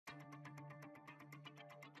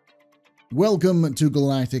Welcome to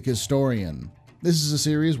Galactic Historian. This is a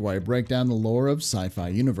series where I break down the lore of sci-fi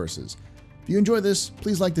universes. If you enjoy this,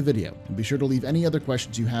 please like the video, and be sure to leave any other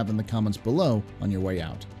questions you have in the comments below on your way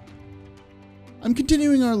out. I'm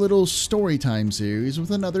continuing our little storytime series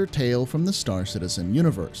with another tale from the Star Citizen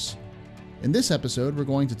universe. In this episode, we're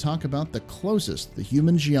going to talk about the closest the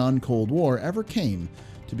human Xi'an Cold War ever came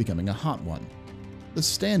to becoming a hot one: the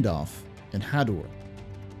standoff in Hadur.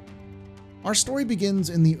 Our story begins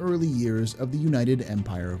in the early years of the United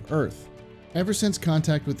Empire of Earth. Ever since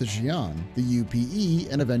contact with the Xi'an, the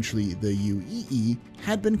UPE and eventually the UEE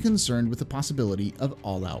had been concerned with the possibility of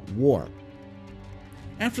all-out war.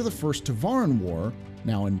 After the First Tavaran War,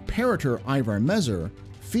 now Imperator Ivar Mezar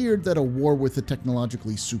feared that a war with the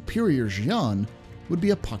technologically superior Xi'an would be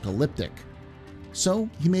apocalyptic. So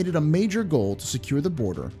he made it a major goal to secure the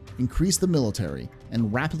border, increase the military,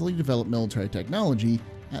 and rapidly develop military technology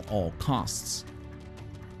at all costs.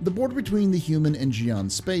 The border between the human and Xi'an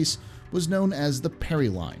space was known as the Perry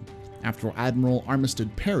Line, after Admiral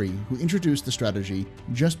Armistead Perry, who introduced the strategy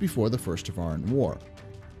just before the First Tavaran War.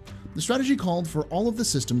 The strategy called for all of the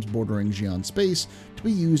systems bordering Xi'an space to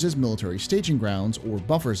be used as military staging grounds or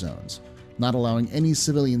buffer zones, not allowing any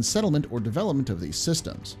civilian settlement or development of these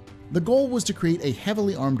systems. The goal was to create a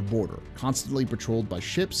heavily armed border, constantly patrolled by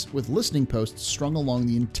ships with listening posts strung along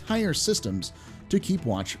the entire systems to keep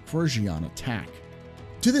watch for a Xi'an attack.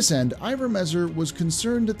 To this end, Ivar Mezar was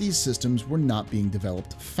concerned that these systems were not being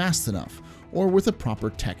developed fast enough, or with the proper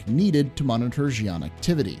tech needed to monitor Xi'an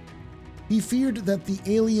activity. He feared that the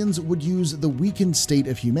aliens would use the weakened state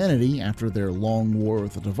of humanity after their long war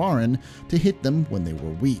with the Tavaran to hit them when they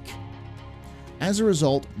were weak. As a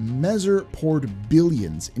result, Mezar poured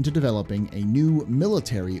billions into developing a new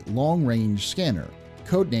military long-range scanner,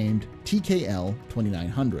 codenamed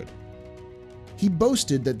TKL-2900. He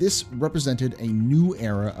boasted that this represented a new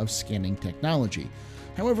era of scanning technology.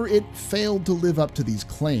 However, it failed to live up to these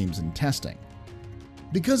claims in testing.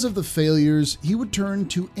 Because of the failures, he would turn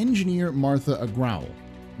to engineer Martha Agrowell,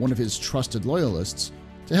 one of his trusted loyalists,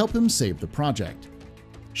 to help him save the project.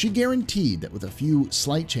 She guaranteed that with a few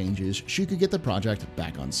slight changes, she could get the project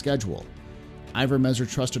back on schedule. Ivar Mezar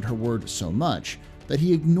trusted her word so much that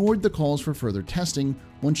he ignored the calls for further testing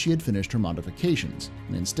once she had finished her modifications,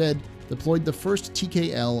 and instead deployed the first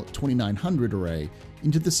TKL-2900 array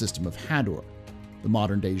into the system of Hadur, the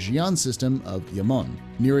modern-day Xi'an system of Yamon,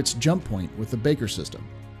 near its jump point with the Baker system.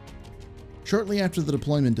 Shortly after the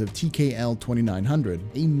deployment of TKL-2900,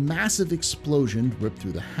 a massive explosion ripped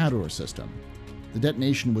through the Hadur system. The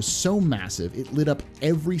detonation was so massive it lit up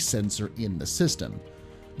every sensor in the system.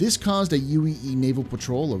 This caused a UEE naval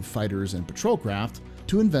patrol of fighters and patrol craft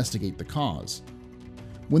to investigate the cause.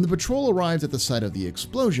 When the patrol arrived at the site of the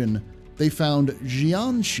explosion, they found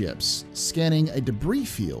Xi'an ships scanning a debris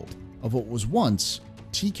field of what was once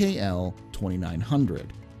TKL-2900.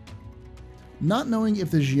 Not knowing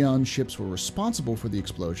if the Xi'an ships were responsible for the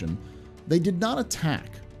explosion, they did not attack,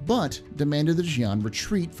 but demanded the Xi'an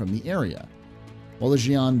retreat from the area. While the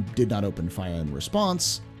Xi'an did not open fire in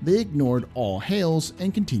response, they ignored all hails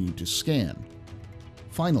and continued to scan.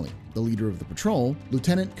 Finally, the leader of the patrol,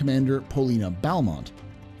 Lieutenant Commander Polina Balmont,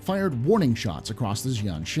 fired warning shots across the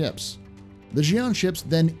Xi'an ships. The Xi'an ships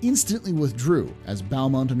then instantly withdrew as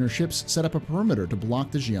Balmont and her ships set up a perimeter to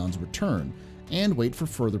block the Xi'an's return and wait for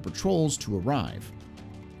further patrols to arrive.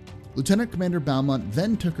 Lieutenant Commander Balmont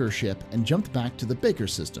then took her ship and jumped back to the Baker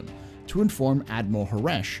system to inform Admiral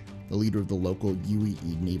Haresh, the leader of the local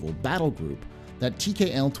UEE naval battle group, that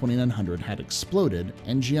TKL-2900 had exploded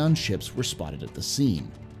and Xi'an ships were spotted at the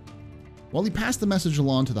scene. While he passed the message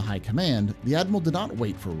along to the High Command, the Admiral did not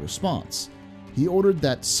wait for a response. He ordered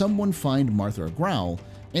that someone find Martha Agrowell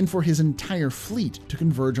and for his entire fleet to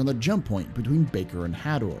converge on the jump point between Baker and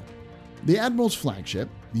Hadur. The Admiral's flagship,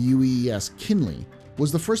 the UES Kinley,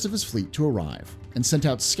 was the first of his fleet to arrive and sent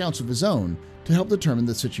out scouts of his own to help determine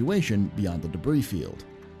the situation beyond the debris field.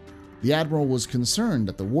 The Admiral was concerned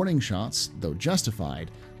that the warning shots, though justified,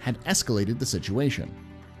 had escalated the situation,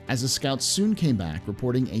 as the scouts soon came back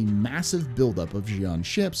reporting a massive buildup of Xi'an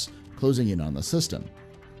ships closing in on the system.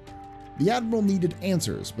 The Admiral needed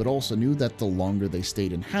answers, but also knew that the longer they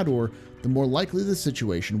stayed in Hadur, the more likely the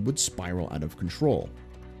situation would spiral out of control.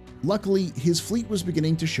 Luckily, his fleet was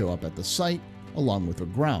beginning to show up at the site, along with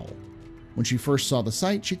Agrowell. When she first saw the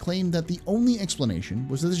site, she claimed that the only explanation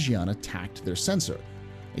was that the Xi'an attacked their sensor,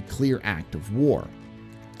 a clear act of war.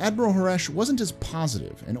 Admiral Haresh wasn't as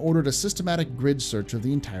positive and ordered a systematic grid search of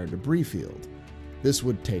the entire debris field. This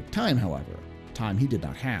would take time, however, time he did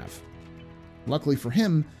not have. Luckily for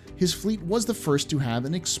him, his fleet was the first to have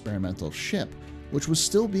an experimental ship, which was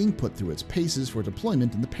still being put through its paces for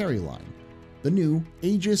deployment in the Perry Line, the new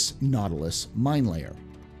Aegis Nautilus mine layer.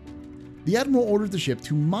 The Admiral ordered the ship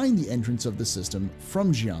to mine the entrance of the system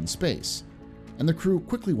from Xi'an space, and the crew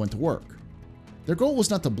quickly went to work. Their goal was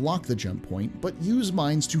not to block the jump point, but use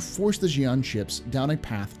mines to force the Xi'an ships down a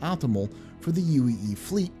path optimal for the UEE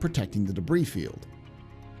fleet protecting the debris field.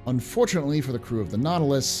 Unfortunately for the crew of the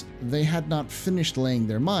Nautilus, they had not finished laying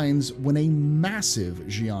their mines when a massive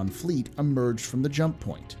Xi'an fleet emerged from the jump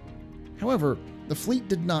point. However, the fleet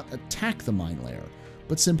did not attack the mine layer,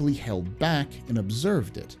 but simply held back and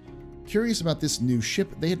observed it, curious about this new ship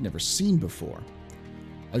they had never seen before.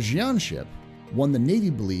 A Xi'an ship, one the Navy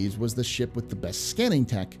believes was the ship with the best scanning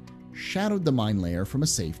tech, shadowed the mine layer from a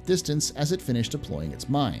safe distance as it finished deploying its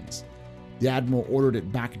mines. The Admiral ordered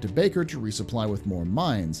it back into Baker to resupply with more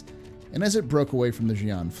mines, and as it broke away from the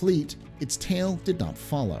Xi'an fleet, its tail did not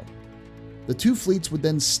follow. The two fleets would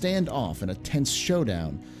then stand off in a tense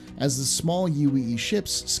showdown as the small UEE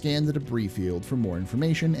ships scanned the debris field for more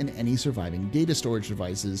information and any surviving data storage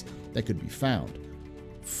devices that could be found.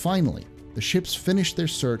 Finally, the ships finished their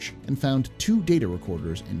search and found two data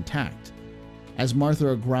recorders intact. As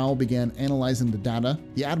Martha Growl began analyzing the data,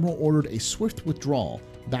 the Admiral ordered a swift withdrawal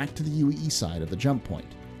back to the UEE side of the jump point.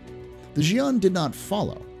 The Xi'an did not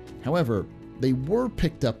follow. However, they were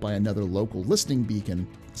picked up by another local listening beacon,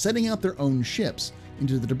 sending out their own ships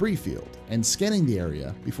into the debris field and scanning the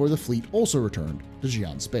area before the fleet also returned to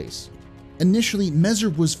Xi'an space. Initially,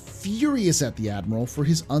 Mezer was furious at the Admiral for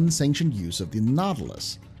his unsanctioned use of the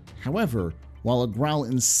Nautilus. However, while Growl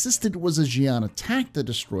insisted it was a Xi'an attack that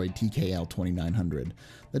destroyed TKL-2900,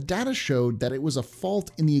 the data showed that it was a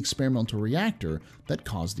fault in the experimental reactor that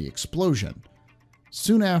caused the explosion.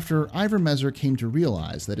 Soon after, Ivor Mezer came to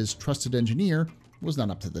realize that his trusted engineer was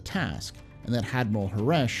not up to the task, and that Admiral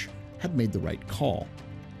Haresh had made the right call.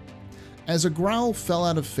 As Growl fell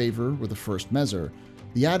out of favor with the first Mezer,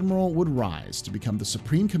 the Admiral would rise to become the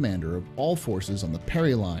supreme commander of all forces on the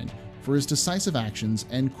Perry Line for his decisive actions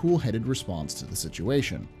and cool-headed response to the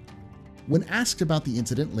situation. When asked about the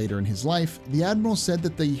incident later in his life, the Admiral said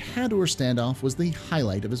that the Hadur standoff was the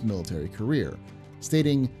highlight of his military career,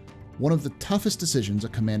 stating, "One of the toughest decisions a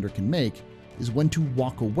commander can make is when to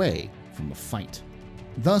walk away from a fight."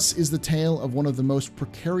 Thus is the tale of one of the most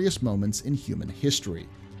precarious moments in human history,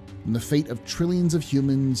 when the fate of trillions of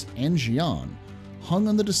humans and Xi'an hung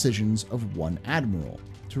on the decisions of one Admiral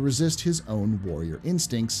to resist his own warrior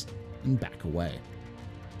instincts and back away.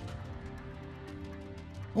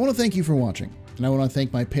 I want to thank you for watching, and I want to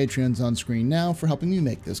thank my Patreons on screen now for helping me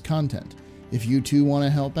make this content. If you too want to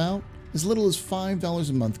help out, as little as $5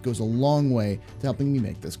 a month goes a long way to helping me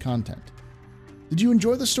make this content. Did you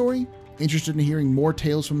enjoy the story? Interested in hearing more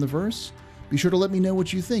tales from the verse? Be sure to let me know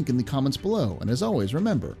what you think in the comments below, and as always,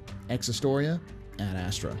 remember, ex Historia ad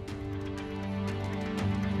Astra.